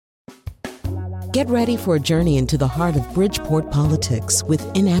Get ready for a journey into the heart of Bridgeport politics with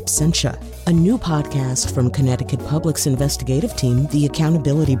In Absentia, a new podcast from Connecticut Public's investigative team, The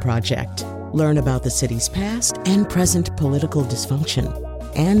Accountability Project. Learn about the city's past and present political dysfunction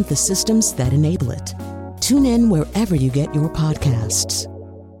and the systems that enable it. Tune in wherever you get your podcasts.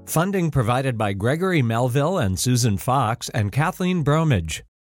 Funding provided by Gregory Melville and Susan Fox and Kathleen Bromage.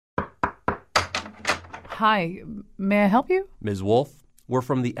 Hi, may I help you? Ms. Wolf, we're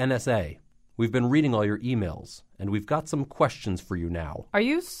from the NSA. We've been reading all your emails, and we've got some questions for you now. Are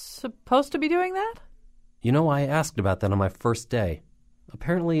you supposed to be doing that? You know, I asked about that on my first day.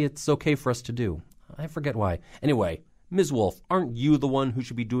 Apparently, it's okay for us to do. I forget why. Anyway, Ms. Wolf, aren't you the one who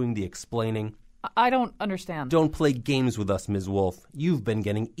should be doing the explaining? I don't understand. Don't play games with us, Ms. Wolf. You've been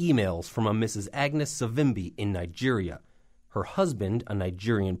getting emails from a Mrs. Agnes Savimbi in Nigeria. Her husband, a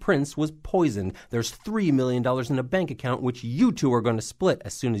Nigerian prince, was poisoned. There's $3 million in a bank account which you two are going to split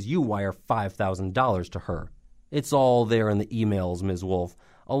as soon as you wire $5,000 to her. It's all there in the emails, Ms. Wolf,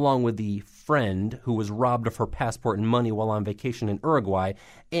 along with the friend who was robbed of her passport and money while on vacation in Uruguay,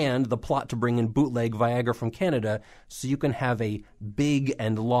 and the plot to bring in bootleg Viagra from Canada so you can have a big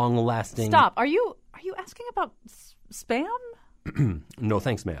and long-lasting... Stop. Are you asking about spam? No,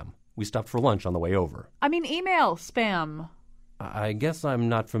 thanks, ma'am. We stopped for lunch on the way over. I mean email spam. I guess I'm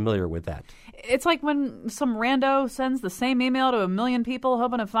not familiar with that. It's like when some rando sends the same email to 1 million people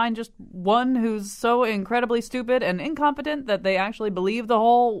hoping to find just one who's so incredibly stupid and incompetent that they actually believe the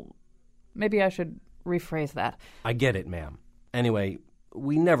whole... Maybe I should rephrase that. I get it, ma'am. Anyway,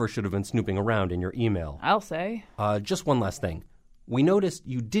 we never should have been snooping around in your email. I'll say. Just one last thing. We noticed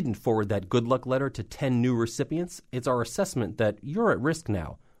you didn't forward that good luck letter to 10 new recipients. It's our assessment that you're at risk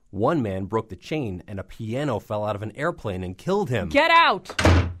now. One man broke the chain and a piano fell out of an airplane and killed him. Get out!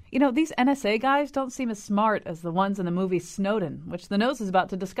 You know, these NSA guys don't seem as smart as the ones in the movie Snowden, which the nose is about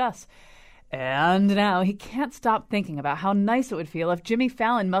to discuss. And now he can't stop thinking about how nice it would feel if Jimmy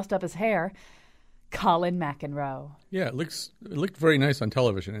Fallon mussed up his hair. Colin McEnroe. Yeah, it looked very nice on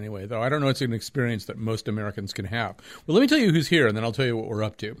television anyway, though I don't know it's an experience that most Americans can have. Well, let me tell you who's here, and then I'll tell you what we're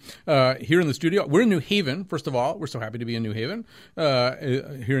up to. Here in the studio, we're in New Haven, first of all. We're so happy to be in New Haven.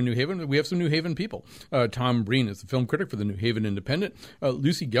 Here in New Haven, we have some New Haven people. Tom Breen is the film critic for the New Haven Independent.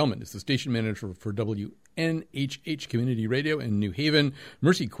 Lucy Gelman is the station manager for WNHH Community Radio in New Haven.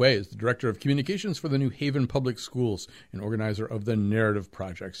 Mercy Quay is the director of communications for the New Haven Public Schools and organizer of the Narrative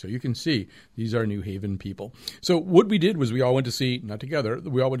Project. So you can see these are New Haven people. So what we did was we all went to see, not together,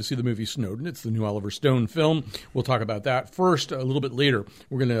 we all went to see the movie Snowden. It's the new Oliver Stone film. We'll talk about that. First, a little bit later,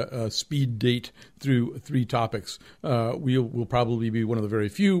 we're going to speed date through 3 topics. We'll probably be one of the very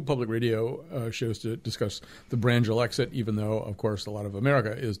few public radio shows to discuss the Brangelexit, even though, of course, a lot of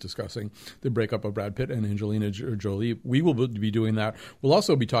America is discussing the breakup of Brad Pitt and Angelina Jolie. We will be doing that. We'll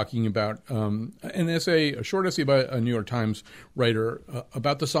also be talking about a short essay by a New York Times writer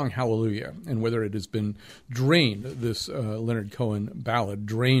about the song Hallelujah and whether it has been drained, this Leonard Cohen ballad,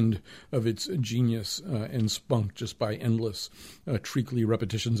 drained of its genius and spunk just by endless treacly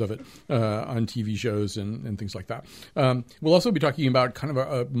repetitions of it on TV shows and things like that. We'll also be talking about kind of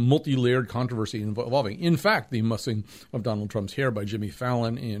a multi-layered controversy involving, in fact, the mussing of Donald Trump's hair by Jimmy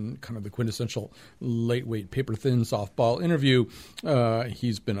Fallon in kind of the quintessential lightweight, paper-thin softball interview.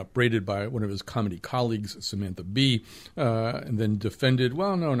 He's been upbraided by one of his comedy colleagues, Samantha Bee, and then defended,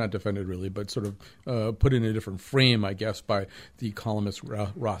 well, no, not defended really, but sort of put in a different frame, I guess, by the columnist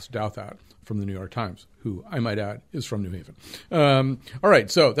Ross Douthat from the New York Times, who, I might add, is from New Haven. All right,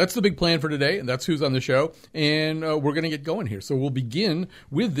 so that's the big plan for today, and that's who's on the show, and we're going to get going here. So we'll begin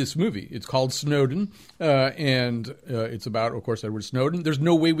with this movie. It's called Snowden, and it's about, of course, Edward Snowden. There's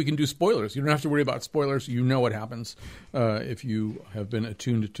no way we can do spoilers. You don't have to worry about spoilers. You know what happens if you have been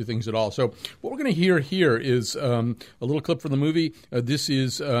attuned to things at all. So what we're going to hear here is a little clip from the movie. This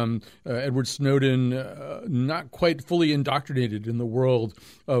is Edward Snowden not quite fully indoctrinated in the world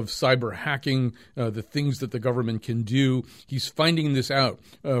of cyber hacking, the things that the government can do. He's finding this out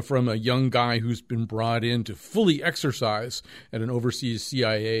from a young guy who's been brought in to fully exercise at an overseas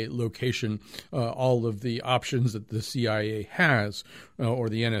CIA location all of the options that the CIA has or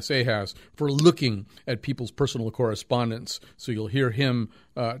the NSA has for looking at people's personal correspondence. So you'll hear him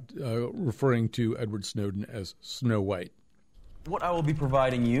referring to Edward Snowden as Snow White. What I will be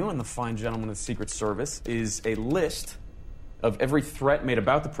providing you and the fine gentleman of the Secret Service is a list of every threat made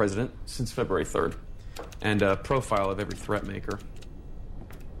about the president since February 3rd, and a profile of every threat maker.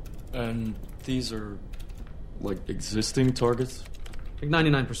 And these are, like, existing targets? Like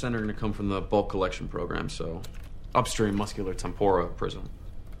 99% are going to come from the bulk collection program, so upstream muscular tempora prism.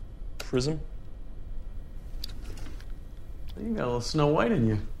 Prism? You got a little Snow White in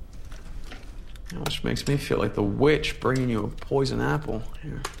you. Which makes me feel like the witch bringing you a poison apple.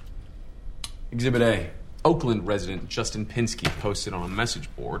 Here. Exhibit A. Oakland resident Justin Pinsky posted on a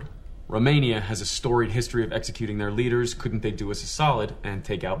message board. Romania has a storied history of executing their leaders. Couldn't they do us a solid and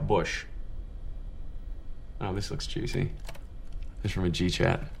take out Bush? Oh, this looks juicy. This is from a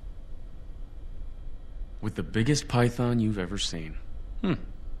G-chat. With the biggest python you've ever seen.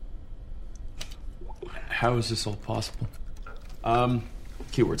 How is this all possible?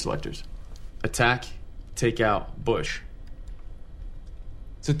 Keyword selectors. Attack, take out, Bush.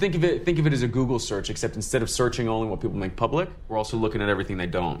 So think of it as a Google search, except instead of searching only what people make public, we're also looking at everything they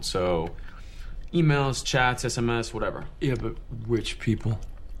don't. So emails, chats, SMS, whatever. Yeah, but which people?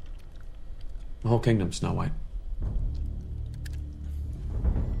 The whole kingdom, Snow White.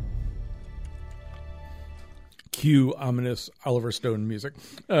 Cue ominous Oliver Stone music.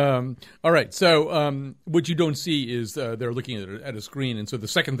 All right, so what you don't see is they're looking at a screen, and so the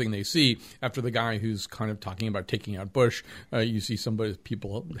second thing they see after the guy who's kind of talking about taking out Bush, you see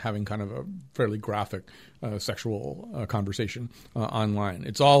people having kind of a fairly graphic sexual conversation online.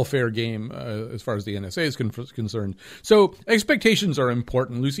 It's all fair game as far as the NSA is concerned. So expectations are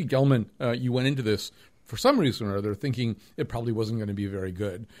important. Lucy Gelman, you went into this for some reason or other, thinking it probably wasn't going to be very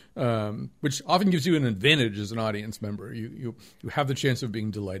good, which often gives you an advantage as an audience member. You have the chance of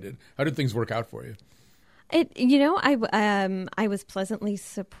being delighted. How did things work out for you? I was pleasantly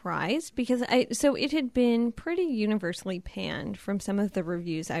surprised because it had been pretty universally panned from some of the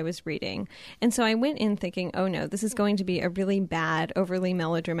reviews I was reading. And so I went in thinking, oh no, this is going to be a really bad, overly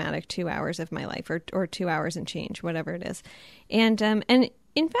melodramatic 2 hours of my life or 2 hours and change, whatever it is. And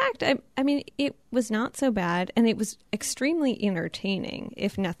in fact, I mean, it was not so bad, and it was extremely entertaining,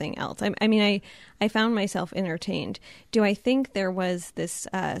 if nothing else. I found myself entertained. Do I think there was this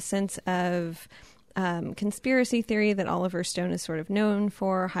sense of conspiracy theory that Oliver Stone is sort of known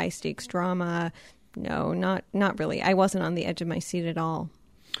for, high-stakes drama? No, not really. I wasn't on the edge of my seat at all.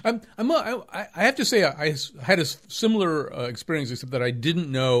 I have to say I had a similar experience, except that I didn't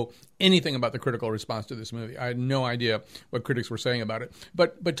know anything about the critical response to this movie. I had no idea what critics were saying about it.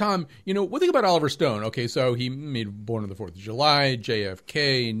 But Tom, one thing about Oliver Stone, okay, so he made Born on the 4th of July,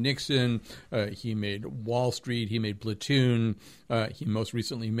 JFK, Nixon, he made Wall Street, he made Platoon, he most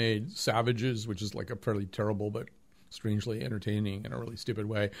recently made Savages, which is like a fairly terrible but strangely entertaining in a really stupid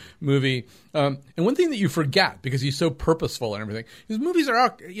way movie. And one thing that you forget, because he's so purposeful and everything, his movies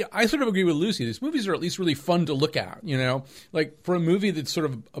are, I sort of agree with Lucy, these movies are at least really fun to look at, like for a movie that's sort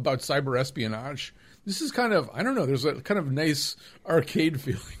of about cyber espionage. This is kind of, I don't know, there's a kind of nice arcade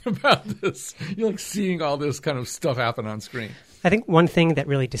feeling about this. You're like seeing all this kind of stuff happen on screen. I think one thing that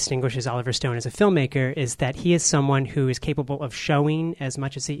really distinguishes Oliver Stone as a filmmaker is that he is someone who is capable of showing as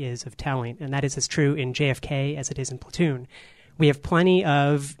much as he is of telling. And that is as true in JFK as it is in Platoon. We have plenty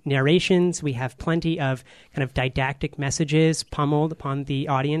of narrations. We have plenty of kind of didactic messages pummeled upon the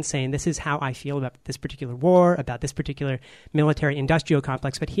audience saying, this is how I feel about this particular war, about this particular military-industrial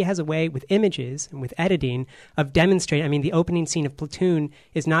complex. But he has a way with images and with editing of demonstrating. I mean, the opening scene of Platoon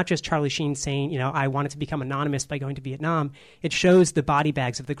is not just Charlie Sheen saying, I wanted to become anonymous by going to Vietnam. It shows the body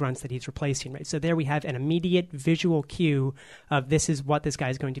bags of the grunts that he's replacing, right? So there we have an immediate visual cue of this is what this guy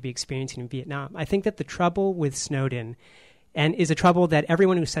is going to be experiencing in Vietnam. I think that the trouble with Snowden and is a trouble that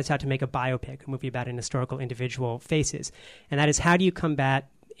everyone who sets out to make a biopic, a movie about an historical individual, faces. And that is, how do you combat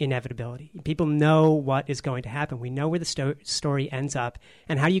inevitability? People know what is going to happen. We know where the story ends up.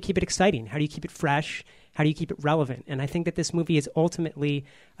 And how do you keep it exciting? How do you keep it fresh? How do you keep it relevant? And I think that this movie is ultimately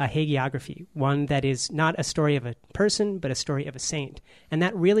a hagiography, one that is not a story of a person, but a story of a saint. And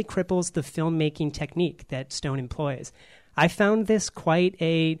that really cripples the filmmaking technique that Stone employs. I found this quite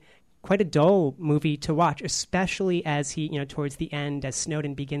a dull movie to watch, especially as he, towards the end, as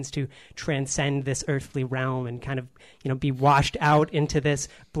Snowden begins to transcend this earthly realm and kind of, be washed out into this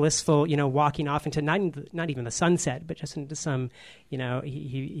blissful, walking off into not even the sunset, but just into some,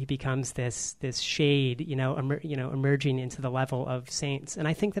 he becomes this shade, emerging into the level of saints. And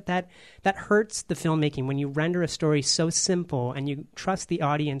I think that hurts the filmmaking when you render a story so simple and you trust the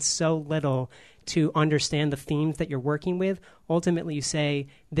audience so little to understand the themes that you're working with. Ultimately, you say,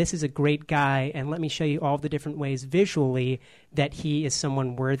 this is a great guy, and let me show you all the different ways visually that he is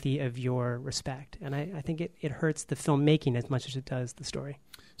someone worthy of your respect. And I think it hurts the filmmaking as much as it does the story.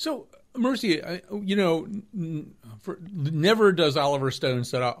 So, Mercy, never does Oliver Stone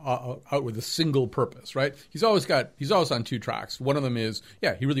set out with a single purpose, right? He's always on two tracks. One of them is,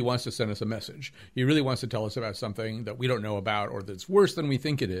 he really wants to send us a message. He really wants to tell us about something that we don't know about or that's worse than we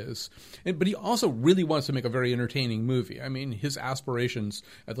think it is. But he also really wants to make a very entertaining movie. I mean, his aspirations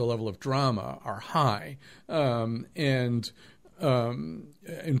at the level of drama are high.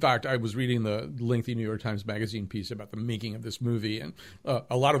 in fact, I was reading the lengthy New York Times Magazine piece about the making of this movie, and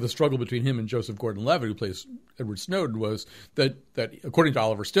a lot of the struggle between him and Joseph Gordon-Levitt, who plays Edward Snowden, was that according to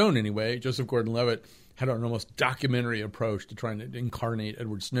Oliver Stone anyway, Joseph Gordon-Levitt had an almost documentary approach to trying to incarnate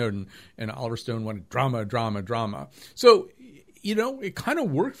Edward Snowden, and Oliver Stone wanted drama, drama, drama. So, it kind of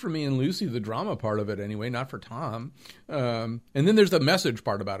worked for me and Lucy, the drama part of it anyway, not for Tom. And then there's the message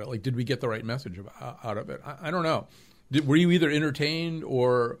part about it. Like, did we get the right message out of it? I don't know. Were you either entertained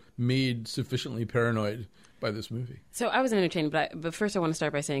or made sufficiently paranoid by this movie? So I was entertained, but first I want to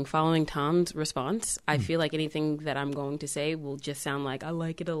start by saying, following Tom's response, I feel like anything that I'm going to say will just sound like I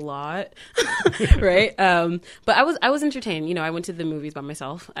like it a lot, right? But I was entertained. I went to the movies by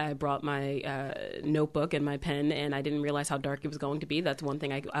myself. I brought my notebook and my pen, and I didn't realize how dark it was going to be. That's one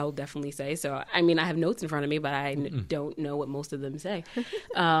thing I will definitely say. So I mean, I have notes in front of me, but I don't know what most of them say.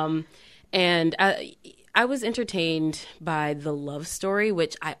 And I was entertained by the love story,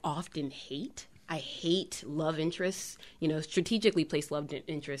 which I often hate. I hate love interests, strategically placed love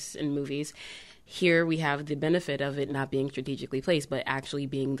interests in movies. Here we have the benefit of it not being strategically placed, but actually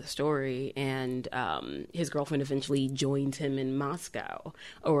being the story. And his girlfriend eventually joins him in Moscow,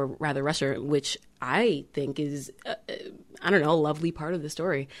 or rather Russia, which I think is, a lovely part of the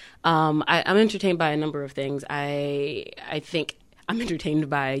story. I'm entertained by a number of things. I think I'm entertained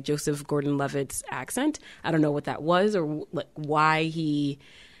by Joseph Gordon-Levitt's accent. I don't know what that was or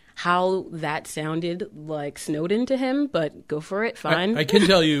how that sounded like Snowden to him, but go for it. Fine. I can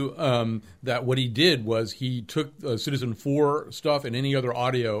tell you that what he did was he took Citizen 4 stuff and any other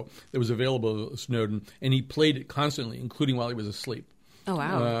audio that was available to Snowden, and he played it constantly, including while he was asleep. Oh,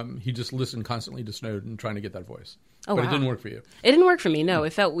 wow. He just listened constantly to Snowden trying to get that voice. Oh, but wow. It didn't work for you. It didn't work for me. No,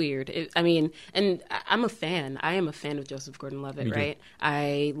 it felt weird. And I'm a fan. I am a fan of Joseph Gordon-Levitt, right?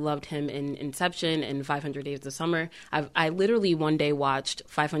 I loved him in Inception and 500 Days of Summer. I literally one day watched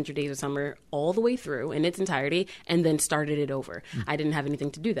 500 Days of Summer all the way through in its entirety and then started it over. I didn't have anything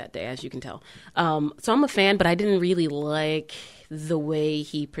to do that day, as you can tell. So I'm a fan, but I didn't really like the way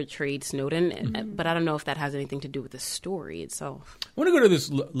he portrayed Snowden. But I don't know if that has anything to do with the story itself. I want to go to this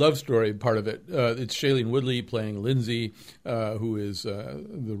love story part of it. It's Shailene Woodley playing Lindsay, who is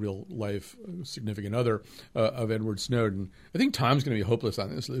the real-life significant other of Edward Snowden. I think Tom's going to be hopeless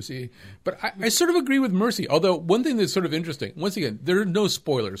on this, Lucy. But I sort of agree with Mercy, although one thing that's sort of interesting, once again, there are no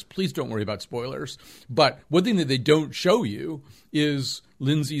spoilers. Please don't worry about spoilers. But one thing that they don't show you is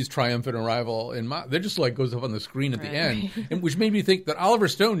Lindsay's triumphant arrival in that just goes up on the screen at the end, and which made me think that Oliver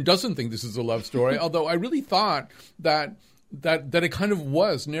Stone doesn't think this is a love story, although I really thought that it kind of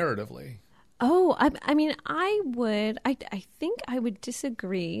was narratively. Oh, I think I would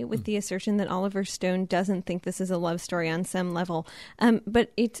disagree with the assertion that Oliver Stone doesn't think this is a love story on some level.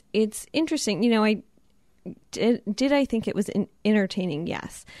 But it's interesting. Did I think it was entertaining?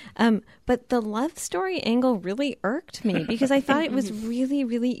 Yes. But the love story angle really irked me because I thought it was really,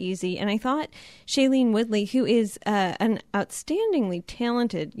 really easy. And I thought Shailene Woodley, who is an outstandingly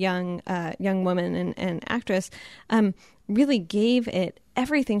talented young woman and actress, really gave it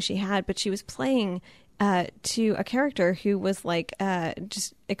everything she had, but she was playing to a character who was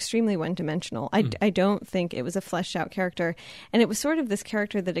just extremely one-dimensional. I don't think it was a fleshed-out character. And it was sort of this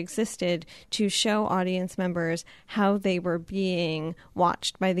character that existed to show audience members how they were being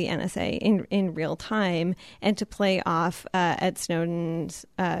watched by the NSA in real time and to play off Ed Snowden's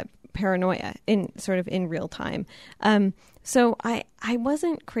paranoia in real time. So I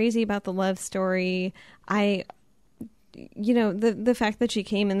wasn't crazy about the love story. The fact that she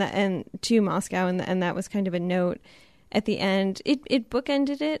came and to Moscow and that was kind of a note at the end. It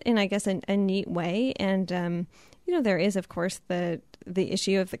bookended it in, I guess, a neat way. And there is, of course, the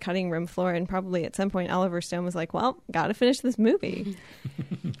issue of the cutting room floor, and probably at some point Oliver Stone was like, "Well, got to finish this movie."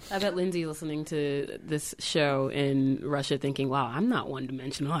 I bet Lindsay listening to this show in Russia thinking, "Wow, I'm not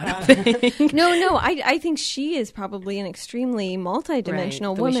one-dimensional." I don't think. No, I think she is probably an extremely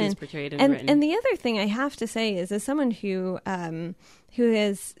multi-dimensional woman. Way she's portrayed and written. And the other thing I have to say is, as someone who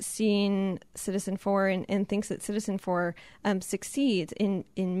has seen Citizen 4 and thinks that Citizen 4 succeeds in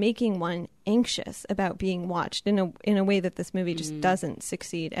making one anxious about being watched in a way that this movie just doesn't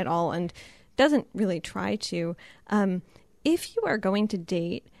succeed at all and doesn't really try to. If you are going to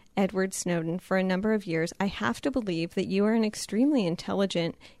date Edward Snowden for a number of years, I have to believe that you are an extremely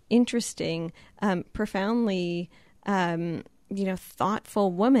intelligent, interesting, profoundly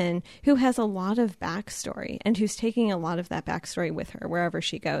thoughtful woman who has a lot of backstory and who's taking a lot of that backstory with her wherever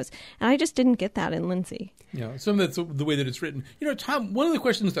she goes. And I just didn't get that in Lindsay. Yeah, some of that's the way that it's written. Tom, one of the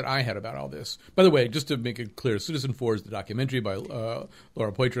questions that I had about all this, by the way, just to make it clear, Citizen 4 is the documentary by Laura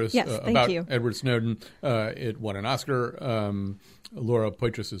Poitras about Edward Snowden. It won an Oscar. Laura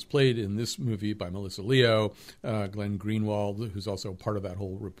Poitras is played in this movie by Melissa Leo. Glenn Greenwald, who's also part of that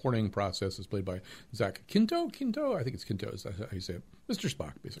whole reporting process, is played by Zach Quinto. I think it's Quinto, is that how you say it? Mr.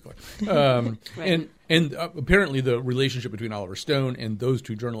 Spock, basically. Right. And apparently the relationship between Oliver Stone and those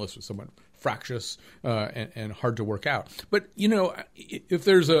two journalists was somewhat fractious and hard to work out. But, if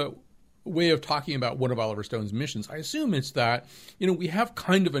there's a way of talking about one of Oliver Stone's missions, I assume it's that, we have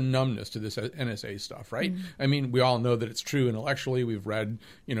kind of a numbness to this NSA stuff, right? Mm-hmm. I mean, we all know that it's true intellectually. We've read,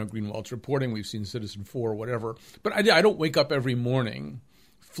 Greenwald's reporting. We've seen Citizen 4, whatever. But I don't wake up every morning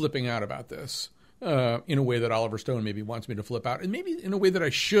flipping out about this in a way that Oliver Stone maybe wants me to flip out, and maybe in a way that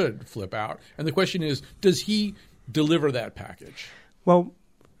I should flip out. And the question is, does he deliver that package? Well,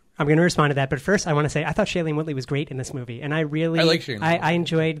 I'm going to respond to that, but first I want to say I thought Shailene Woodley was great in this movie, and I like Shailene. I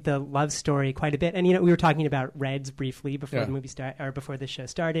enjoyed the love story quite a bit. And we were talking about Reds briefly before the movie before this show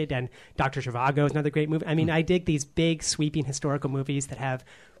started, and Dr. Zhivago is another great movie. I mean, I dig these big, sweeping historical movies that have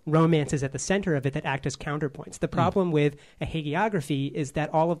romances at the center of it that act as counterpoints. The problem with a hagiography is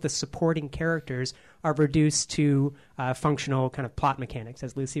that all of the supporting characters are reduced to functional kind of plot mechanics,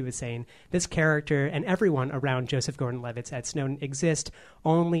 as Lucy was saying. This character and everyone around Joseph Gordon-Levitt's Ed Snowden exist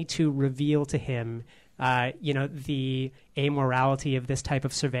only to reveal to him the amorality of this type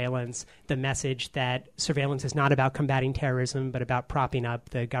of surveillance, the message that surveillance is not about combating terrorism, but about propping up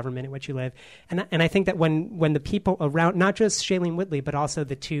the government in which you live. And I think that when the people around, not just Shailene Woodley, but also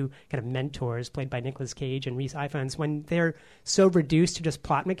the two kind of mentors played by Nicolas Cage and Rhys Ifans, when they're so reduced to just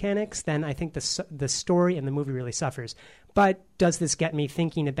plot mechanics, then I think the story and the movie really suffers. But does this get me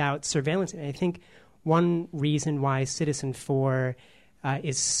thinking about surveillance? And I think one reason why Citizen 4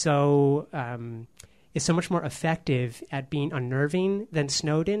 is so much more effective at being unnerving than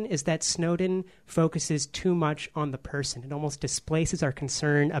Snowden is that Snowden focuses too much on the person. It almost displaces our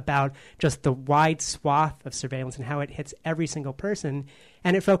concern about just the wide swath of surveillance and how it hits every single person,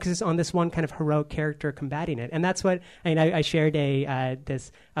 and it focuses on this one kind of heroic character combating it. And that's what I shared a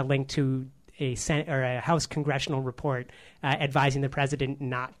link to a House congressional report advising the president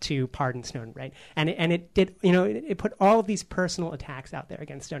not to pardon Snowden, right? And it did, it put all of these personal attacks out there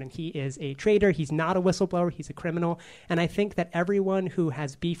against Snowden. He is a traitor. He's not a whistleblower. He's a criminal. And I think that everyone who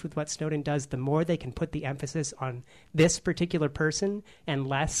has beef with what Snowden does, the more they can put the emphasis on this particular person and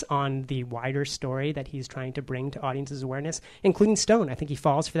less on the wider story that he's trying to bring to audiences' awareness, including Stone. I think he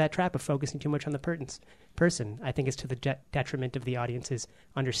falls for that trap of focusing too much on the person. I think is to the detriment of the audience's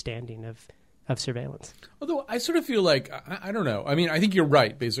understanding of surveillance. Although I sort of feel like, I don't know. I mean, I think you're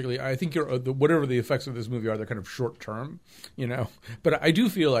right, basically. I think whatever the effects of this movie are, they're kind of short term, But I do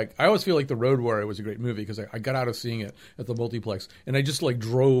feel like, I always feel like The Road Warrior was a great movie because I got out of seeing it at the multiplex and I just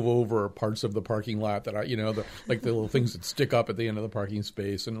drove over parts of the parking lot that the little things that stick up at the end of the parking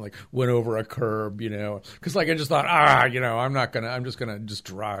space and went over a curb, because I just thought, I'm just going to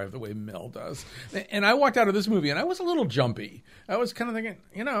drive the way Mel does. And I walked out of this movie and I was a little jumpy. I was kind of thinking,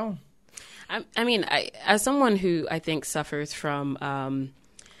 I mean, as someone who I think suffers from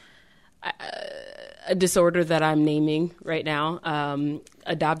a disorder that I'm naming right now,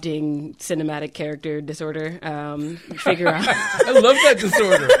 adopting cinematic character disorder, figure out. I love that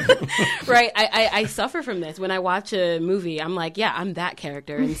disorder. Right. I suffer from this. When I watch a movie, I'm like, yeah, I'm that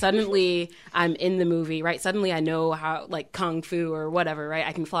character. And suddenly I'm in the movie, right? Suddenly I know how, kung fu or whatever, right?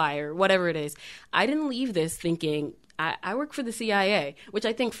 I can fly or whatever it is. I didn't leave this thinking, I work for the CIA, which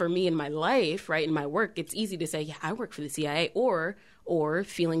I think for me in my life, right, in my work, it's easy to say, yeah, I work for the CIA, or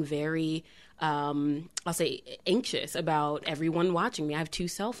feeling very, I'll say, anxious about everyone watching me. I have 2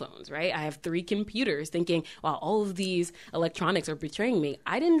 cell phones, right? I have 3 computers thinking, wow, all of these electronics are betraying me.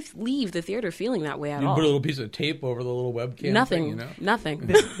 I didn't leave the theater feeling that way at all. You put a little piece of tape over the little webcam Nothing. thing, Nothing.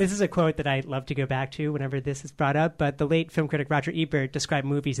 This is a quote that I love to go back to whenever this is brought up, but the late film critic Roger Ebert described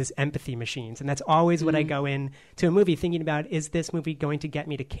movies as empathy machines, and that's always what I go in to a movie thinking about, is this movie going to get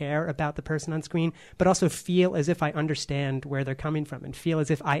me to care about the person on screen, but also feel as if I understand where they're coming from and feel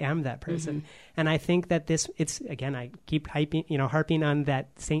as if I am that person. Mm-hmm. And I think that I keep harping on that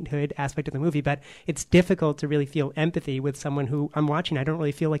sainthood aspect of the movie, but it's difficult to really feel empathy with someone who I'm watching. I don't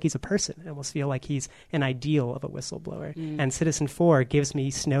really feel like he's a person. I almost feel like he's an ideal of a whistleblower. And Citizen 4 gives me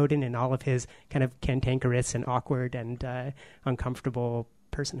Snowden and all of his kind of cantankerous and awkward and uncomfortable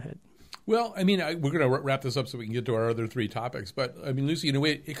personhood. Well, I mean, we're going to wrap this up so we can get to our other three topics. But, I mean, Lucy, in a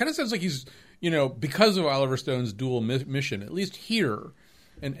way, it kind of sounds like he's, because of Oliver Stone's dual mission, at least here,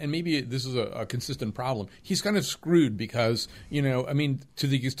 and maybe this is a consistent problem, he's kind of screwed because, to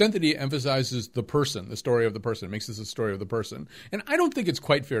the extent that he emphasizes the person, the story of the person, it makes this a story of the person. And I don't think it's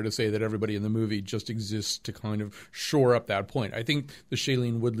quite fair to say that everybody in the movie just exists to kind of shore up that point. I think the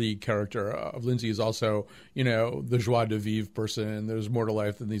Shailene Woodley character of Lindsay is also, the joie de vivre person. There's more to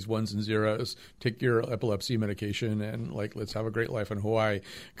life than these ones and zeros. Take your epilepsy medication and, let's have a great life in Hawaii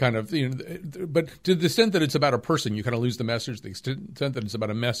kind of, but to the extent that it's about a person, you kind of lose the message. The extent that it's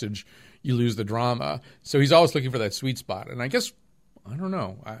about a message, you lose the drama. So he's always looking for that sweet spot. And I guess, I don't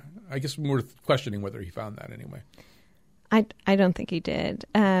know. I guess we're questioning whether he found that anyway. I don't think he did.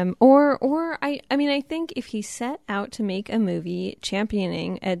 I think if he set out to make a movie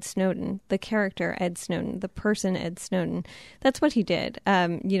championing Ed Snowden, the character Ed Snowden, the person Ed Snowden, that's what he did.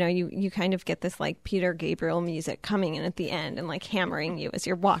 You kind of get this Peter Gabriel music coming in at the end and hammering you as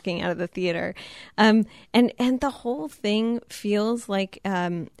you're walking out of the theater. And the whole thing feels like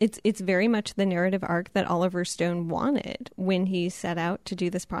it's very much the narrative arc that Oliver Stone wanted when he set out to do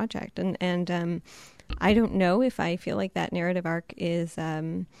this project. And I don't know if I feel like that narrative arc is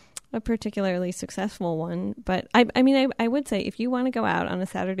a particularly successful one, but I would say if you want to go out on a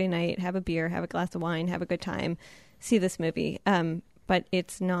Saturday night, have a beer, have a glass of wine, have a good time, see this movie. But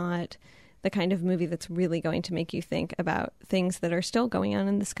it's not the kind of movie that's really going to make you think about things that are still going on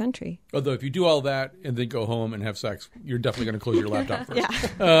in this country. Although if you do all that and then go home and have sex, you're definitely going to close your laptop first.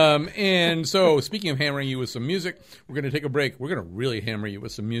 Yeah. And so speaking of hammering you with some music, we're going to take a break. We're going to really hammer you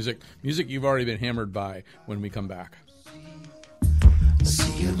with some music you've already been hammered by when we come back.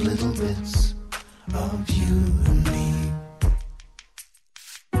 See a little bits of you and me.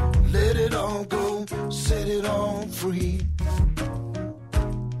 Let it all go, set it all free.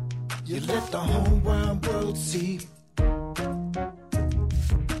 You let the whole wide world see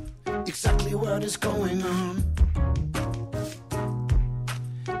exactly what is going on,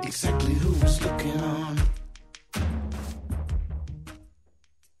 exactly who's looking on.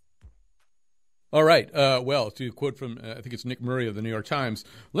 All right. Well, to quote from, I think it's Nick Murray of the New York Times,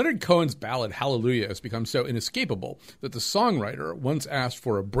 Leonard Cohen's ballad Hallelujah has become so inescapable that the songwriter once asked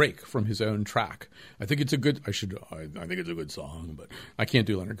for a break from his own track. I think it's a good song, but I can't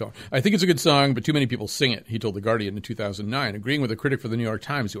do Leonard Cohen. I think it's a good song, but too many people sing it, he told The Guardian in 2009, agreeing with a critic for the New York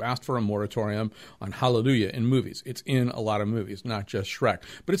Times who asked for a moratorium on Hallelujah in movies. It's in a lot of movies, not just Shrek,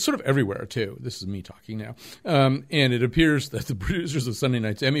 but it's sort of everywhere, too. This is me talking now. And it appears that the producers of Sunday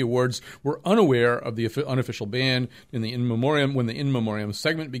night's Emmy Awards were unaware of the unofficial ban in the In Memoriam. When the In Memoriam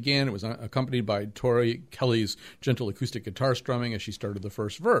segment began, it was accompanied by Tori Kelly's gentle acoustic guitar strumming as she started the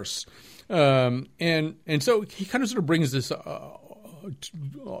first verse. And so he kind of sort of brings this all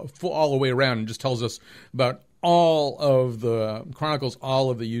the way around and just tells us about chronicles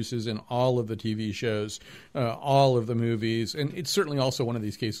all of the uses in all of the TV shows, all of the movies. And it's certainly also one of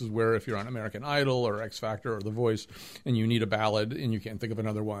these cases where if you're on American Idol or X Factor or The Voice and you need a ballad and you can't think of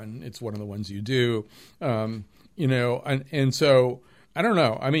another one, it's one of the ones you do. And so I don't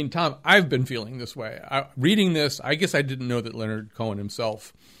know. I mean, Tom, I've been feeling this way. Reading this, I guess I didn't know that Leonard Cohen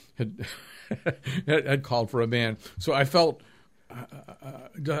himself had called for a ban. So I felt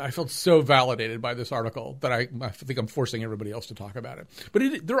so validated by this article that I think I'm forcing everybody else to talk about it.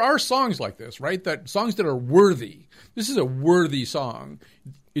 But there are songs like this, right? That songs that are worthy. This is a worthy song.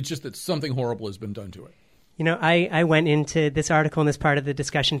 It's just that something horrible has been done to it. I went into this article and this part of the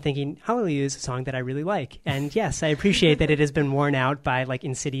discussion thinking Hallelujah is a song that I really like. And yes, I appreciate that it has been worn out by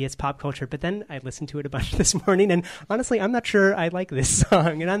insidious pop culture. But then I listened to it a bunch this morning and honestly, I'm not sure I like this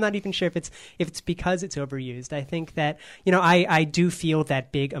song. And I'm not even sure if it's because it's overused. I think that, I do feel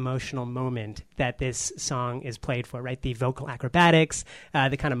that big emotional moment that this song is played for, right? The vocal acrobatics,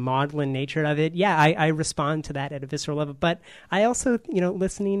 the kind of maudlin nature of it. Yeah, I respond to that at a visceral level. But I also,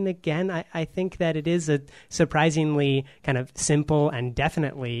 listening again, I think that it is a surprisingly kind of simple and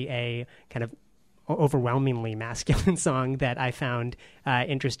definitely a kind of overwhelmingly masculine song that I found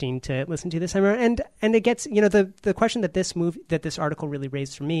interesting to listen to this summer. And it gets, the question that this article really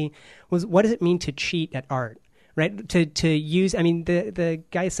raised for me was, what does it mean to cheat at art? Right? To use, the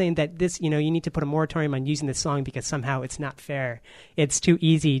guy is saying that this, you need to put a moratorium on using this song because somehow it's not fair. It's too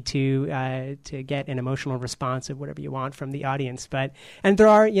easy to get an emotional response of whatever you want from the audience. And there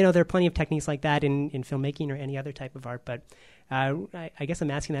are plenty of techniques like that in filmmaking or any other type of art. But I guess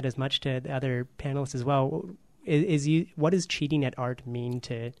I'm asking that as much to the other panelists as well. What does cheating at art mean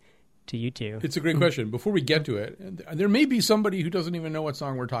to to you two? It's a great question. Before we get to it, there may be somebody who doesn't even know what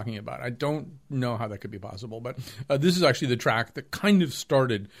song we're talking about. I don't know how that could be possible, but this is actually the track that kind of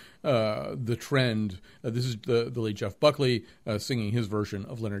started the trend. This is the late Jeff Buckley singing his version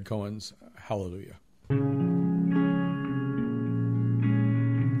of Leonard Cohen's Hallelujah. I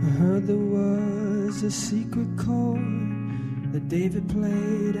heard there was a secret chord that David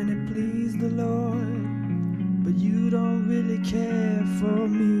played and it pleased the Lord. But you don't really care for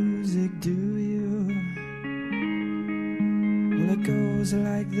music, do you? Well, it goes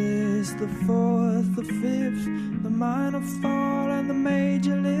like this: the fourth, the fifth, the minor fall, and the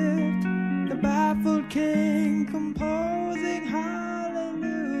major lift. The baffled king composing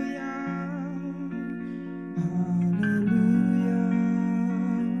hallelujah,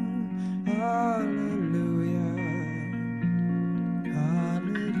 hallelujah, hallelujah,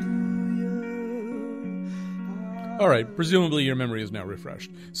 hallelujah. All right. Presumably your memory is now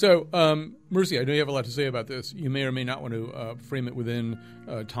refreshed. So, Mercy, I know you have a lot to say about this. You may or may not want to frame it within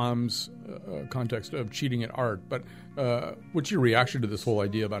Tom's context of cheating at art, but what's your reaction to this whole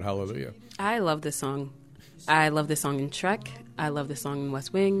idea about Hallelujah? I love this song. I love this song in Shrek. I love this song in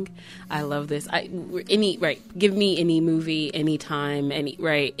West Wing. I love this. Give me any movie, any time,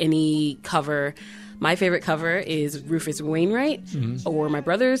 any cover. My favorite cover is Rufus Wainwright, or my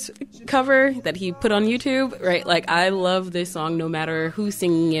brother's cover that he put on YouTube, right? Like, I love this song no matter who's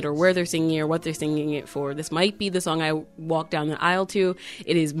singing it or where they're singing it or what they're singing it for. This might be the song I walk down the aisle to.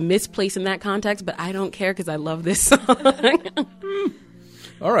 It is misplaced in that context, but I don't care because I love this song.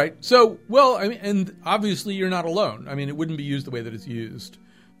 All right. So, well, I mean, and obviously you're not alone. I mean, it wouldn't be used the way that it's used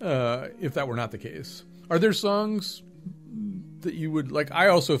if that were not the case. Are there songs that you would like? I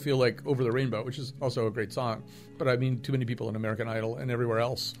also feel like Over the Rainbow, which is also a great song, but I mean, too many people in American Idol and everywhere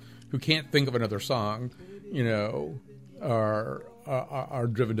else who can't think of another song, are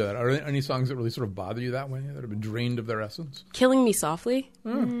driven to that. Are there any songs that really sort of bother you that way, that have been drained of their essence? Killing Me Softly,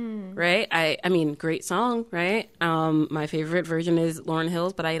 right? I mean, great song, right? My favorite version is Lauryn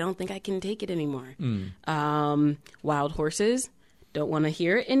Hill's, but I don't think I can take it anymore. Wild Horses. Don't want to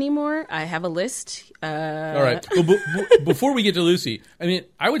hear it anymore. I have a list. All right. Well, before we get to Lucy, I mean,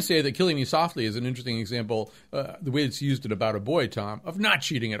 I would say that Killing Me Softly is an interesting example, the way it's used in About a Boy, Tom, of not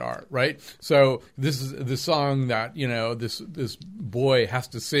cheating at art, right? So this is the song that, this boy has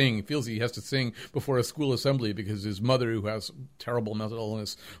to sing, feels he has to sing before a school assembly because his mother, who has terrible mental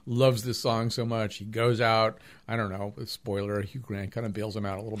illness, loves this song so much. He goes out, I don't know, spoiler, Hugh Grant kind of bails him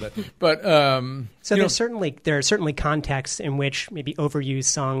out a little bit. But so there are certainly contexts in which maybe overused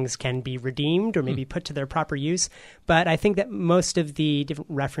songs can be redeemed or maybe put to their proper use. But I think that most of the different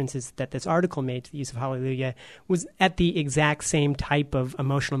references that this article made to the use of Hallelujah was at the exact same type of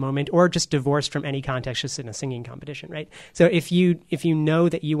emotional moment, or just divorced from any context, just in a singing competition, right? So if you know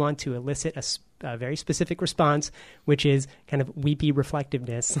that you want to elicit a very specific response, which is kind of weepy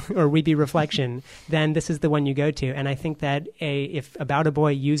reflectiveness or weepy reflection, then this is the one you go to. And I think that if About a Boy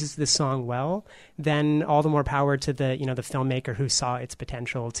uses this song well, then all the more power to the the filmmaker who saw its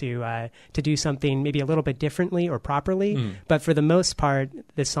potential to do something maybe a little bit differently or properly. But for the most part,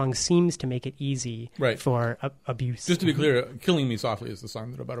 this song seems to make it easy for abuse. Just to be clear, Killing Me Softly is the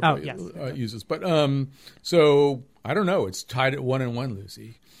song that About a Boy uses. But so I don't know. It's tied at 1-1,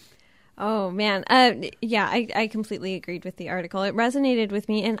 Lucy. Oh, man. I completely agreed with the article. It resonated with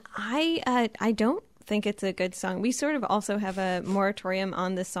me, and I don't think it's a good song. We sort of also have a moratorium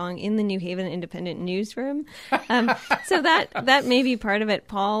on this song in the New Haven Independent newsroom. So that may be part of it.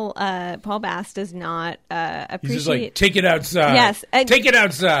 Paul Bass does not appreciate... He's just like, take it outside. Yes. Take it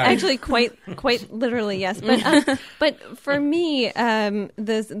outside. Actually, quite literally, yes. But for me,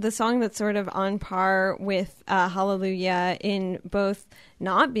 the song that's sort of on par with Hallelujah in both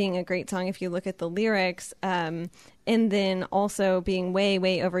not being a great song if you look at the lyrics, and then also being way,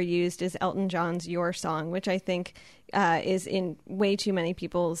 way overused is Elton John's Your Song, which I think is in way too many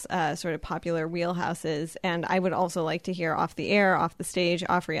people's sort of popular wheelhouses. And I would also like to hear off the air, off the stage,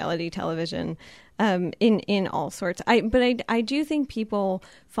 off reality television, in all sorts. But I do think people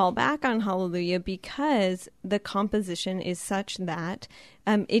fall back on Hallelujah because the composition is such that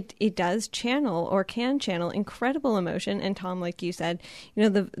it does channel or can channel incredible emotion. And Tom, like you said,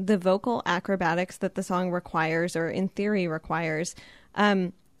 the vocal acrobatics that the song requires, or in theory requires,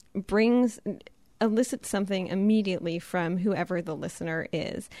 elicits something immediately from whoever the listener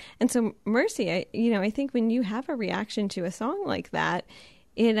is. And so, Mercy, I think when you have a reaction to a song like that,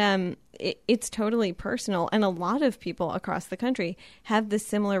 it's totally personal, and a lot of people across the country have this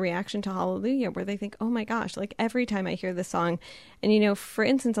similar reaction to Hallelujah, where they think, oh my gosh, like every time I hear this song. And for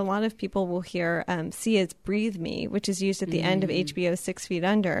instance, a lot of people will hear Sia's Breathe Me, which is used at the end of HBO's 6 Feet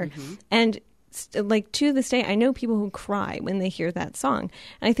Under, and like to this day, I know people who cry when they hear that song.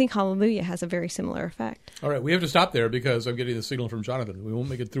 And I think Hallelujah has a very similar effect. All right, we have to stop there because I'm getting the signal from Jonathan. We won't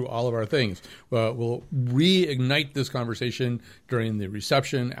make it through all of our things. We'll reignite this conversation during the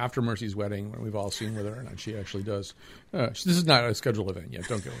reception after Mercy's wedding, when we've all seen whether or not she actually does. This is not a scheduled event yet.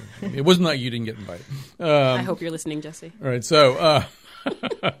 Don't get it wasn't like you didn't get invited. I hope you're listening, Jesse. All right, so...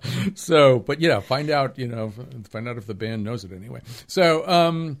 but yeah, find out if the band knows it anyway. So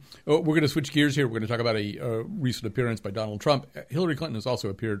we're going to switch gears here. We're going to talk about a recent appearance by Donald Trump. Hillary Clinton has also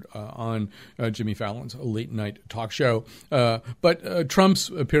appeared on Jimmy Fallon's late night talk show. But Trump's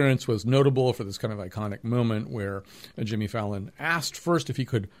appearance was notable for this kind of iconic moment where Jimmy Fallon asked first if he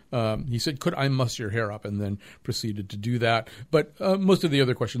could, he said, could I muss your hair up? And then proceeded to do that. But most of the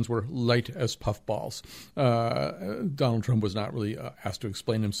other questions were light as puffballs. Donald Trump was not really asked to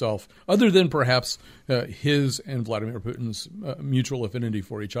explain himself, other than perhaps his and Vladimir Putin's mutual affinity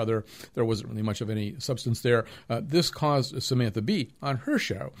for each other. There wasn't really much of any substance there. This caused Samantha Bee on her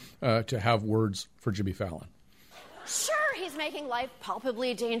show to have words for Jimmy Fallon. Sure, he's making life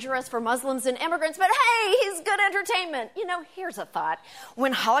palpably dangerous for Muslims and immigrants, but hey, he's good entertainment. Here's a thought.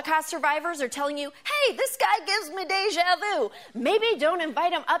 When Holocaust survivors are telling you, hey, this guy gives me deja vu, maybe don't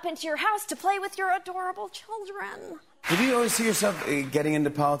invite him up into your house to play with your adorable children. Did you always see yourself getting into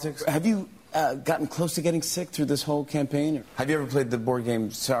politics? Have you gotten close to getting sick through this whole campaign? Have you ever played the board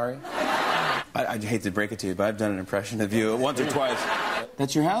game Sorry? I hate to break it to you, but I've done an impression of you once or twice.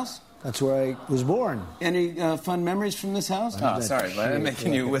 That's your house? That's where I was born. Any fun memories from this house? Oh, sorry, but I'm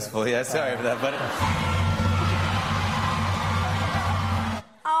making you wistful. Yeah, sorry for that, buddy.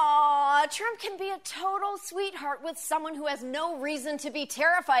 Aw, Trump can be a total sweetheart with someone who has no reason to be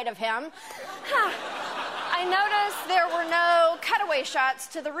terrified of him. I noticed there were no cutaway shots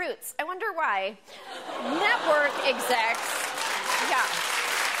to the roots. I wonder why. Network execs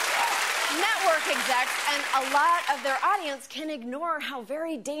and a lot of their audience can ignore how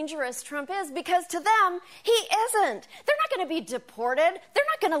very dangerous Trump is because to them, he isn't. They're not going to be deported. They're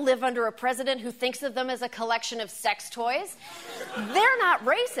not going to live under a president who thinks of them as a collection of sex toys. They're not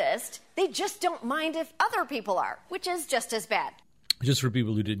racist. They just don't mind if other people are, which is just as bad. Just for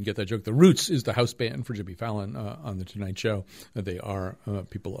people who didn't get that joke, the Roots is the house band for Jimmy Fallon on The Tonight Show. They are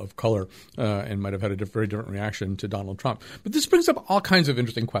people of color and might have had a very different reaction to Donald Trump. But this brings up all kinds of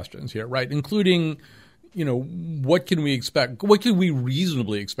interesting questions here, right? Including, what can we expect? What can we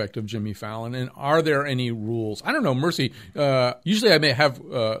reasonably expect of Jimmy Fallon? And are there any rules? I don't know, Mercy. Usually I may have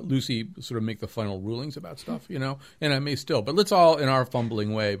Lucy sort of make the final rulings about stuff, and I may still. But let's all, in our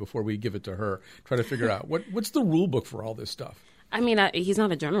fumbling way, before we give it to her, try to figure out what's the rule book for all this stuff. I mean, he's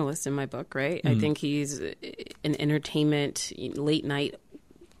not a journalist in my book, right? I think he's an entertainment late night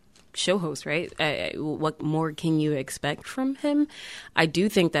show host, right? What more can you expect from him? I do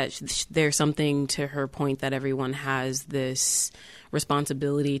think that there's something to her point that everyone has this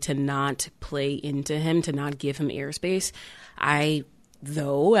responsibility to not play into him, to not give him airspace.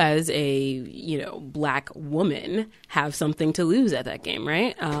 Though, as a, black woman, have something to lose at that game,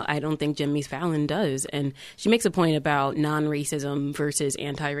 right? I don't think Jimmy Fallon does. And she makes a point about non-racism versus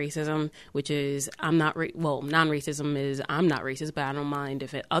anti-racism, which is non-racism is I'm not racist, but I don't mind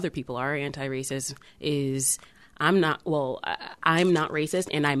if other people are. Anti-racist is I'm not racist,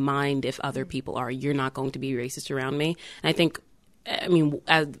 and I mind if other people are. You're not going to be racist around me. And I think,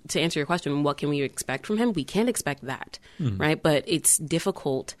 to answer your question, what can we expect from him? We can't expect that, right? But it's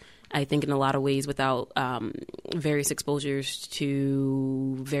difficult, I think, in a lot of ways without various exposures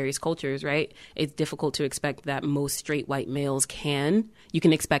to various cultures, right? It's difficult to expect that most straight white males can. You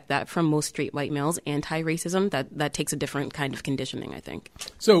can expect that from most straight white males. Anti-racism, that takes a different kind of conditioning, I think.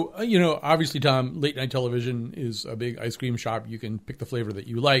 So, obviously, Tom, late night television is a big ice cream shop. You can pick the flavor that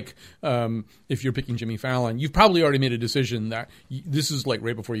you like. If you're picking Jimmy Fallon, you've probably already made a decision that this is like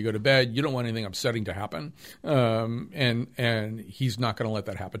right before you go to bed. You don't want anything upsetting to happen. And he's not going to let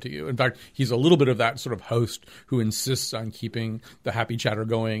that happen to you. In fact, he's a little bit of that sort of host who insists on keeping the happy chatter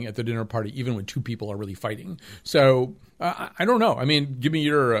going at the dinner party, even when two people are really fighting. So I don't know. I mean, give me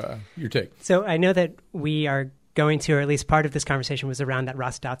your take. So I know that we are going to, or at least part of this conversation was around that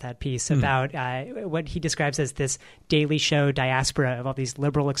Ross Douthat piece about what he describes as this Daily Show diaspora of all these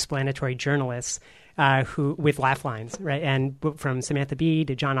liberal explanatory journalists. who with laugh lines, right? And from Samantha Bee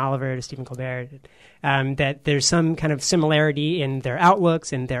to John Oliver to Stephen Colbert, that there's some kind of similarity in their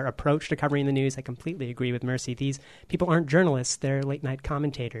outlooks and their approach to covering the news. I completely agree with Mercy. These people aren't journalists; they're late night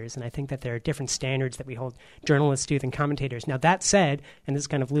commentators, and I think that there are different standards that we hold journalists to than commentators. Now that said, and this is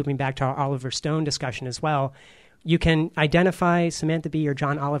kind of looping back to our Oliver Stone discussion as well. You can identify Samantha Bee or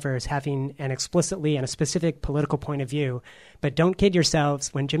John Oliver as having an explicitly and a specific political point of view, but don't kid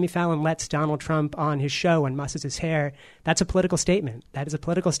yourselves. When Jimmy Fallon lets Donald Trump on his show and musses his hair, that's a political statement. That is a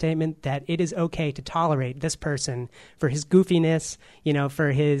political statement that it is okay to tolerate this person for his goofiness,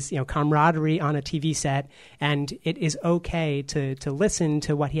 for his camaraderie on a TV set, and it is okay to listen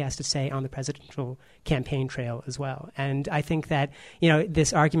to what he has to say on the presidential campaign trail as well. And I think that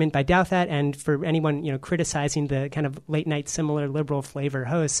this argument by Douthat, and for anyone criticizing the kind of late night similar liberal flavor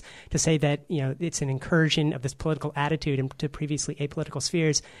hosts, to say that it's an incursion of this political attitude into previously apolitical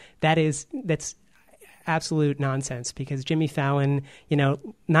spheres, that's absolute nonsense, because Jimmy Fallon,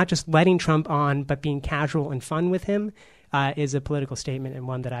 not just letting Trump on but being casual and fun with him is a political statement, and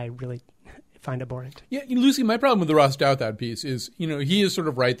one that I really find abhorrent. Yeah, Lucy, my problem with the Ross Douthat piece is, he is sort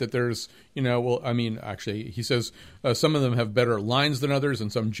of right that there's, actually, he says some of them have better lines than others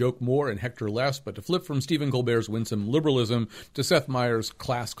and some joke more and hector less, but to flip from Stephen Colbert's winsome liberalism to Seth Meyers'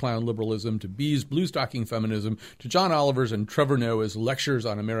 class clown liberalism to Bee's blue stocking feminism to John Oliver's and Trevor Noah's lectures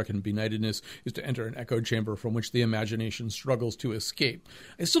on American benightedness is to enter an echo chamber from which the imagination struggles to escape.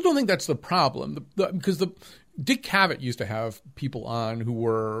 I still don't think that's the problem, because Dick Cavett used to have people on who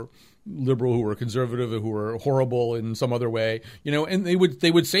were liberal, who were conservative, who were horrible in some other way, and they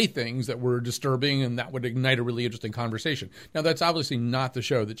would say things that were disturbing, and that would ignite a really interesting conversation. Now, that's obviously not the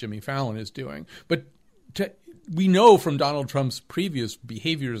show that Jimmy Fallon is doing, but we know from Donald Trump's previous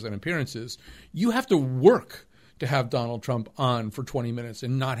behaviors and appearances, you have to work to have Donald Trump on for 20 minutes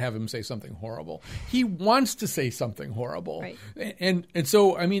and not have him say something horrible. He wants to say something horrible. Right. And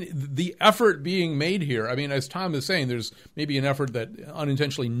so, the effort being made here, as Tom is saying, there's maybe an effort that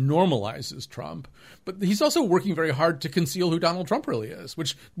unintentionally normalizes Trump, but he's also working very hard to conceal who Donald Trump really is,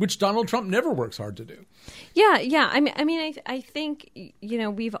 which Donald Trump never works hard to do. Yeah. I think,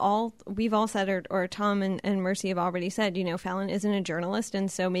 we've all said, or Tom and Mercy have already said, Fallon isn't a journalist,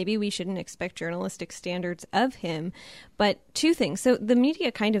 and so maybe we shouldn't expect journalistic standards of him. But two things. So the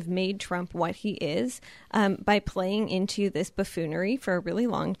media kind of made Trump what he is by playing into this buffoonery for a really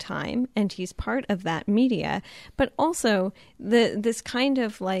long time, and he's part of that media. But also this kind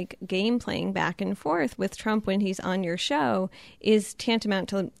of like game playing back and forth with Trump when he's on your show is tantamount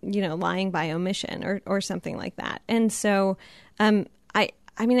to lying by omission or something like that. And so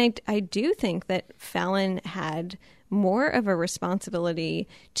I do think that Fallon had more of a responsibility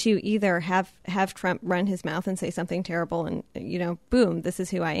to either have Trump run his mouth and say something terrible and, boom, this is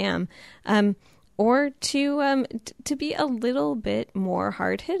who I am, or to be a little bit more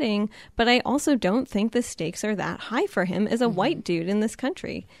hard-hitting. But I also don't think the stakes are that high for him as a white dude in this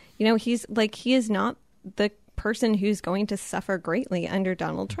country. he is not the person who's going to suffer greatly under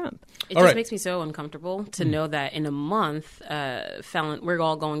Donald Trump. It just makes me so uncomfortable to know that in a month, Fallon, we're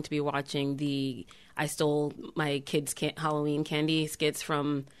all going to be watching the I stole my kids' Halloween candy skits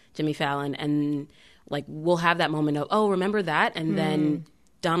from Jimmy Fallon, and we'll have that moment of, oh, remember that? And then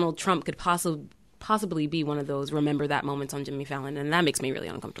Donald Trump could possibly be one of those remember that moments on Jimmy Fallon, and that makes me really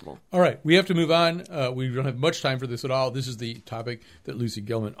uncomfortable. All right, we have to move on. We don't have much time for this at all. This is the topic that Lucy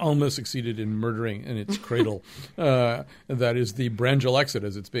Gilman almost succeeded in murdering in its cradle. That is the Brangelexit,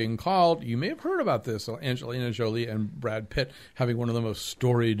 as it's being called. You may have heard about this. Angelina Jolie and Brad Pitt, having one of the most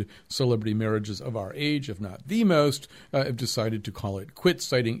storied celebrity marriages of our age, if not the most, have decided to call it quits,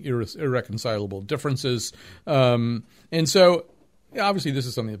 citing irreconcilable differences. And so obviously, this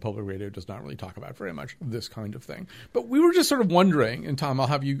is something that public radio does not really talk about very much, this kind of thing. But we were just sort of wondering, and Tom, I'll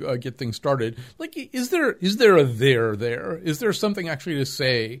have you get things started. Is there a there? Is there something actually to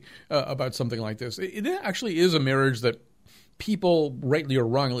say about something like this? It actually is a marriage that people, rightly or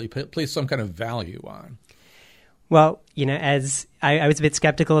wrongly, place some kind of value on. Well, as I was a bit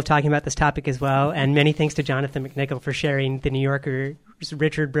skeptical of talking about this topic as well, and many thanks to Jonathan McNichol for sharing the New Yorker's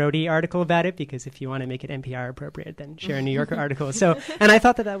Richard Brody article about it, because if you want to make it NPR appropriate, then share a New Yorker article. So, and I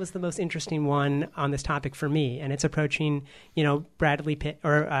thought that was the most interesting one on this topic for me, and it's approaching, Brad Pitt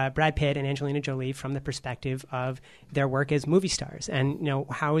and Angelina Jolie from the perspective of their work as movie stars, and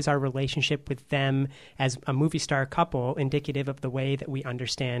how is our relationship with them as a movie star couple indicative of the way that we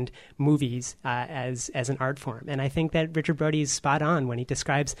understand movies as an art form. And I think that Richard Brody is spot on when he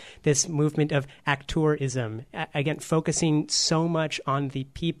describes this movement of acteurism, again, focusing so much on the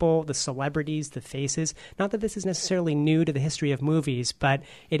people, the celebrities, the faces. Not that this is necessarily new to the history of movies, but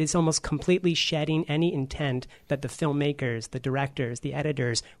it is almost completely shedding any intent that the filmmakers, the directors, the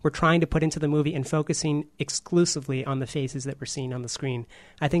editors were trying to put into the movie and focusing exclusively on the faces that we're seeing on the screen.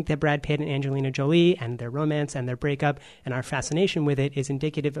 I think that Brad Pitt and Angelina Jolie and their romance and their breakup and our fascination with it is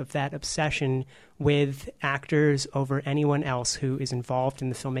indicative of that obsession with actors over anyone else who is involved in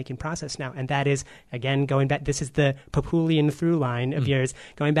the filmmaking process now. And that is, again, going back, this is the Papulian through line of yours.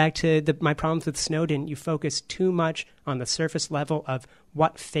 Going back to my problems with Snowden, you focus too much on the surface level of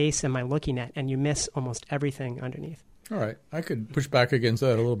what face am I looking at, and you miss almost everything underneath. All right. I could push back against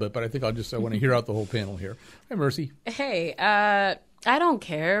that a litbut I think I want to hear out the whole panel here. Hi, Mercy. Hey, I don't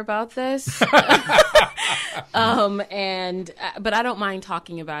care about this. But I don't mind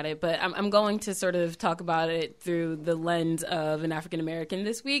talking about it. But I'm going to sort of talk about it through the lens of an African American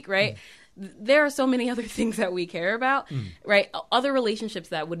this week, right? There are so many other things that we care about, right? Other relationships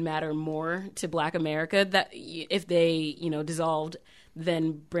that would matter more to Black America that if they, dissolved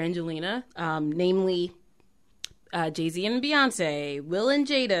than Brangelina, namely Jay-Z and Beyonce, Will and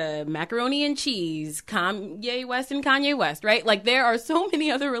Jada, Macaroni and Cheese, Kanye West and Kanye West, right? Like, there are so many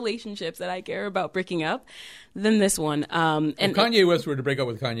other relationships that I care about breaking up than this one. And if Kanye West were to break up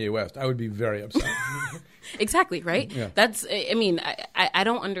with Kanye West, I would be very upset. Exactly, right? Yeah. That's, I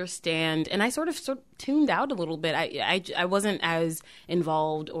don't understand. And I sort of tuned out a little bit. I wasn't as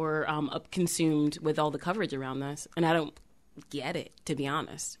involved or consumed with all the coverage around this. And I don't get it, to be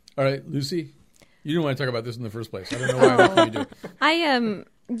honest. All right, Lucy? You didn't want to talk about this in the first place. I don't know why you do.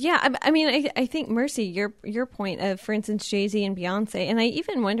 I think, Mercy, your point of, for instance, Jay-Z and Beyonce, and I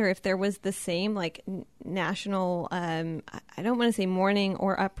even wonder if there was the same, national, I don't want to say mourning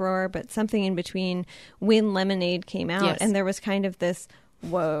or uproar, but something in between when Lemonade came out, yes. And there was kind of this,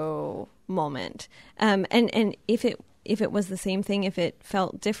 whoa moment. And if it was the same thing, if it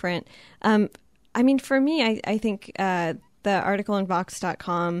felt different, for me, I think the article in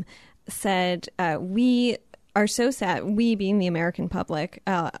Vox.com said, we are so sad, we being the American public,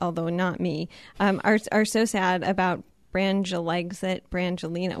 although not me, are so sad about Brangelexit,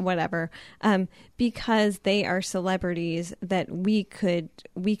 Brangelina, whatever, because they are celebrities that we could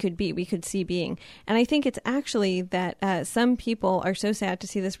see being. And I think it's actually that some people are so sad to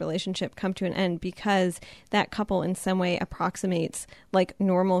see this relationship come to an end because that couple in some way approximates like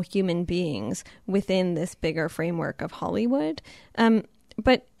normal human beings within this bigger framework of Hollywood.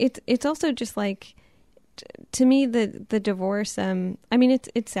 But it's also just like, to me, the divorce.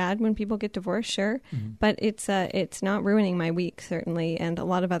 It's sad when people get divorced, sure, but it's not ruining my week certainly, and a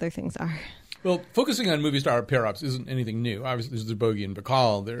lot of other things are. Well, focusing on movie star pair-ups isn't anything new. Obviously, there's Bogey and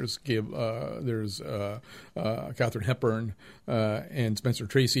Bacall. There's Katharine Hepburn and Spencer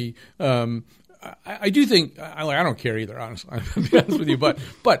Tracy. I do think I don't care either, honestly. I'll be honest with you, but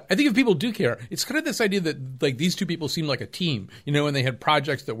I think if people do care, it's kind of this idea that like these two people seem like a team, and they had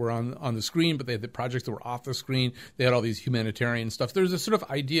projects that were on the screen, but they had the projects that were off the screen. They had all these humanitarian stuff. There's this sort of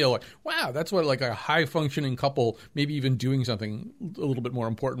idea like, wow, that's what like a high functioning couple, maybe even doing something a little bit more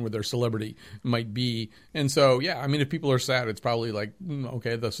important with their celebrity might be. And so, yeah, if people are sad, it's probably like,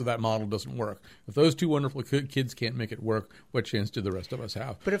 okay, so that model doesn't work. If those two wonderful kids can't make it work, what chance do the rest of us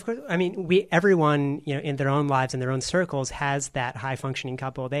have? But of course, everyone, in their own lives and their own circles has that high functioning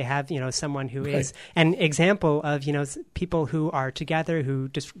couple. They have, someone who is an example of, people who are together, who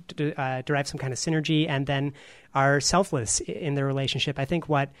just derive some kind of synergy and then are selfless in their relationship. I think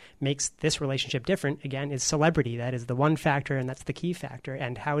what makes this relationship different, again, is celebrity. That is the one factor, and that's the key factor.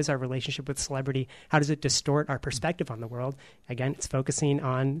 And how is our relationship with celebrity? How does it distort our perspective on the world? Again, it's focusing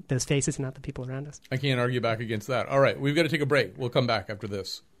on those faces and not the people around us. I can't argue back against that. All right, we've got to take a break. We'll come back after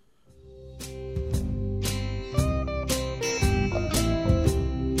this.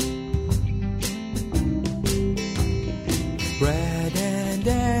 Brad and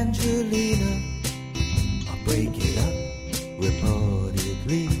Angelina are breaking up,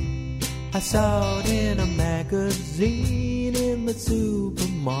 reportedly. I saw it in a magazine in the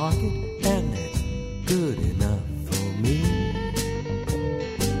supermarket, and that's good enough for me.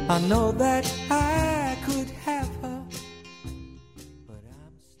 I know that I could have her, but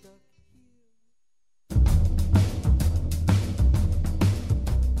I'm stuck here.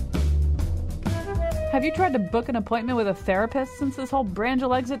 Have you tried to book an appointment with a therapist since this whole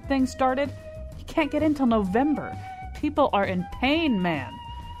Brangelexit thing started? You can't get in till November. People are in pain, man.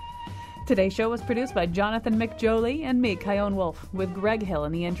 Today's show was produced by Jonathan McJoley and me, Kyone Wolf, with Greg Hill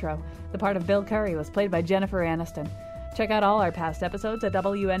in the intro. The part of Bill Curry was played by Jennifer Aniston. Check out all our past episodes at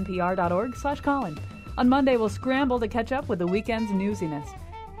wnpr.org/Colin. On Monday, we'll scramble to catch up with the weekend's newsiness.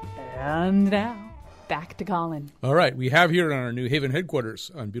 And now, back to Colin. All right. We have here on our New Haven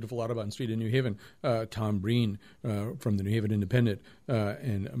headquarters on beautiful Audubon Street in New Haven, Tom Breen from the New Haven Independent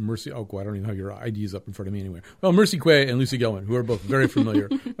and Mercy. Oh, I don't even have your IDs up in front of me anyway. Well, Mercy Quay and Lucy Gelman, who are both very familiar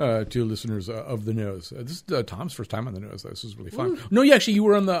to listeners of The Nose. This is Tom's first time on The Nose. This is really fun. No, actually, you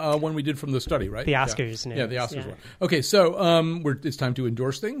were on the one we did from the study, right? The Oscars. Yeah, the Oscars one. Okay, so it's time to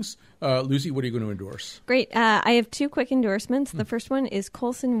endorse things. Lucy, what are you going to endorse? Great. I have two quick endorsements. The first one is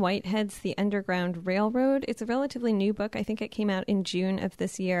Colson Whitehead's The Underground Railroad. It's a relatively new book. I think it came out in June of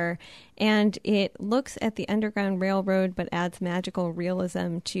this year. And it looks at the Underground Railroad but adds magical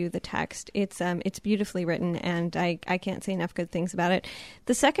realism to the text. It's beautifully written, and I can't say enough good things about it.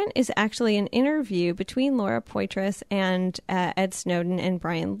 The second is actually an interview between Laura Poitras and Ed Snowden and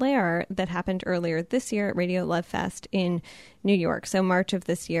Brian Lehrer that happened earlier this year at Radio Love Fest in New York, so March of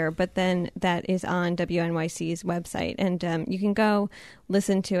this year. But then that is on WNYC's website, and you can go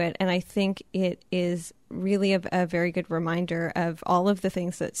listen to it. And I think it is really a very good reminder of all of the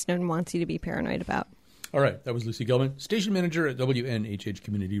things that Snowden wants you to be paranoid about. All right. That was Lucy Gelman, station manager at WNHH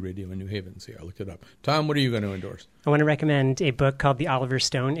Community Radio in New Haven. See, I looked it up. Tom, what are you going to endorse? I want to recommend a book called The Oliver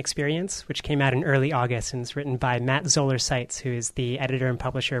Stone Experience, which came out in early August and is written by Matt Zoller-Seitz, who is the editor and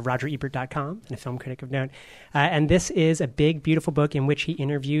publisher of RogerEbert.com and a film critic of note. And this is a big, beautiful book in which he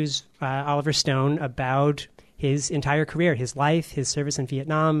interviews Oliver Stone about his entire career, his life, his service in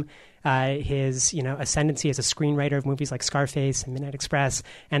Vietnam, his ascendancy as a screenwriter of movies like Scarface and Midnight Express,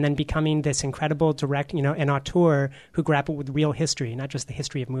 and then becoming this incredible an auteur who grappled with real history, not just the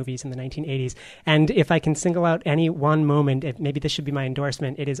history of movies in the 1980s. And if I can single out any one moment, maybe this should be my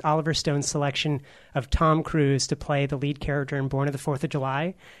endorsement, it is Oliver Stone's selection of Tom Cruise to play the lead character in Born on the 4th of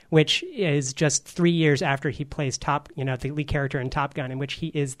July, which is just 3 years after he plays the lead character in Top Gun, in which he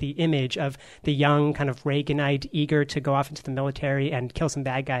is the image of the young kind of Reaganite, eager to go off into the military and kill some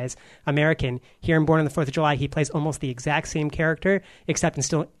bad guys American. Here in Born on the 4th of July, he plays almost the exact same character, except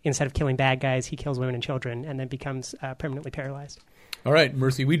instead of killing bad guys, he kills women and children and then becomes permanently paralyzed. All right,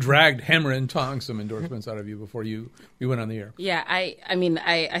 Mercy, we dragged hammer and tongs some endorsements out of you before we went on the air. Yeah,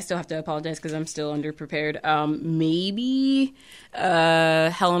 I still have to apologize because I'm still underprepared. Maybe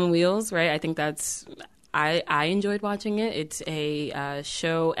Hell on Wheels, right? I think that's... I enjoyed watching it. It's a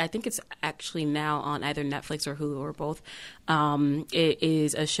show. I think it's actually now on either Netflix or Hulu or both. It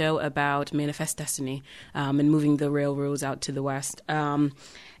is a show about Manifest Destiny and moving the railroads out to the West.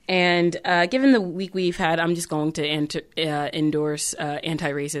 And given the week we've had, I'm just going to endorse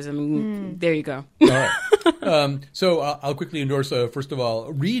anti-racism. There you go. All right. So I'll quickly endorse, first of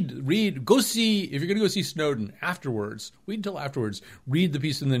all, go see, if you're going to go see Snowden afterwards, wait until afterwards, read the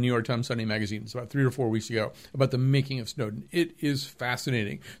piece in the New York Times Sunday magazine. It's about 3 or 4 weeks ago about the making of Snowden. It is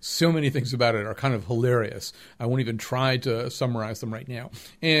fascinating. So many things about it are kind of hilarious. I won't even try to summarize them right now.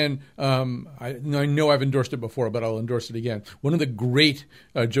 And I know I've endorsed it before, but I'll endorse it again. One of the great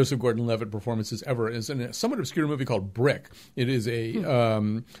Joseph Gordon-Levitt performances ever is in a somewhat obscure movie called Brick. It is a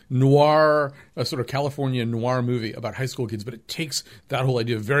noir, a sort of California noir movie about high school kids, but it takes that whole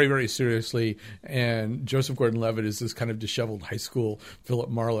idea very, very seriously. And Joseph Gordon-Levitt is this kind of disheveled high school Philip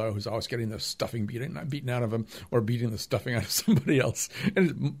Marlowe who's always getting the stuffing beaten out of him or beating the stuffing out of somebody else. And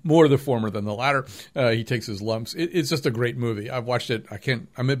it's more the former than the latter. He takes his lumps. It's just a great movie. I've watched it.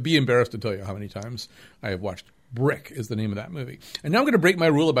 I'm be embarrassed to tell you how many times I have watched Brick is the name of that movie. And now I'm going to break my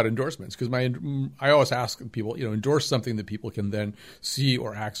rule about endorsements because I always ask people, endorse something that people can then see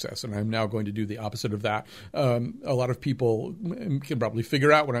or access. And I'm now going to do the opposite of that. A lot of people can probably figure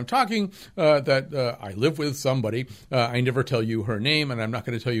out when I'm talking that I live with somebody. I never tell you her name, and I'm not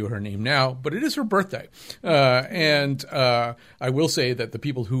going to tell you her name now, but it is her birthday. And I will say that the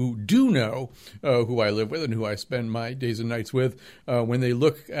people who do know who I live with and who I spend my days and nights with, when they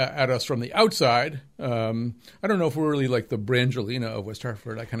look at us from the outside, I don't know if we're really like the Brangelina of West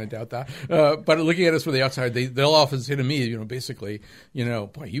Hartford. I kind of doubt that. But looking at us from the outside, they'll often say to me, basically,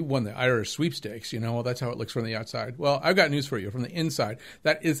 boy, you won the Irish sweepstakes. Well, that's how it looks from the outside. Well, I've got news for you. From the inside,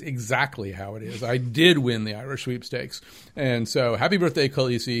 that is exactly how it is. I did win the Irish sweepstakes. And so happy birthday,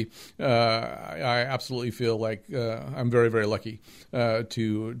 Khaleesi. I absolutely feel like I'm very, very lucky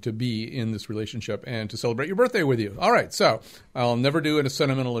to be in this relationship and to celebrate your birthday with you. All right. So I'll never do a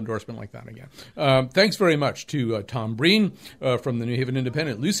sentimental endorsement like that again. Thanks very much to Tom Breen from the New Haven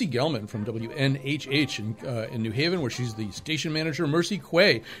Independent, Lucy Gelman from WNHH in New Haven, where she's the station manager, Mercy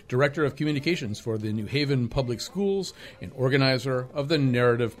Quay, director of communications for the New Haven Public Schools and organizer of the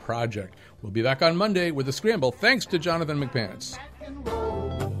Narrative Project. We'll be back on Monday with a scramble. Thanks to Jonathan McPants.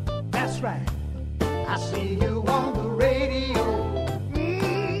 That's right. I see you on the radio.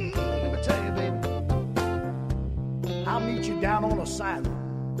 Let me tell you, baby, I'll meet you down on a sidewalk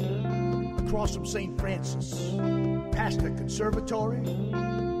across from St. Francis, past the conservatory,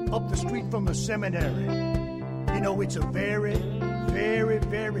 up the street from the seminary. You know, it's a very, very,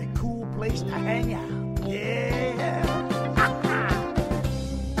 very cool place to hang out. Yeah.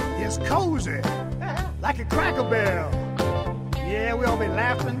 It's cozy, like a Cracker Barrel. Yeah, we all be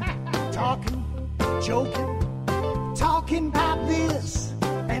laughing, talking, joking, talking about this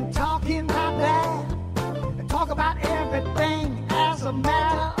and talking about that, and talk about everything as a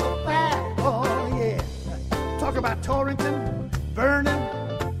matter of fact. Oh, yeah. Talk about Torrington,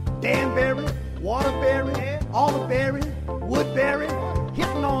 Vernon, Danbury, Waterbury, Alderberry, Woodbury,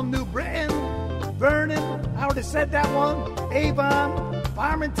 hitting on New Britain, Vernon, I already said that one, Avon,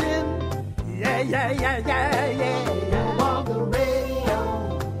 Farmington, yeah. On the radio.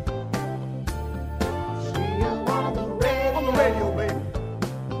 See you on the radio. On the radio, baby.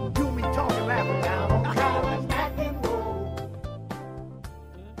 You and me talking, laughing down on Collins, back and roll.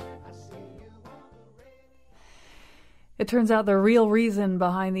 I see you on the radio. It turns out the real reason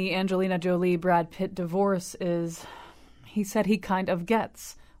behind the Angelina Jolie-Brad Pitt divorce is he said he kind of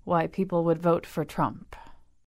gets why people would vote for Trump.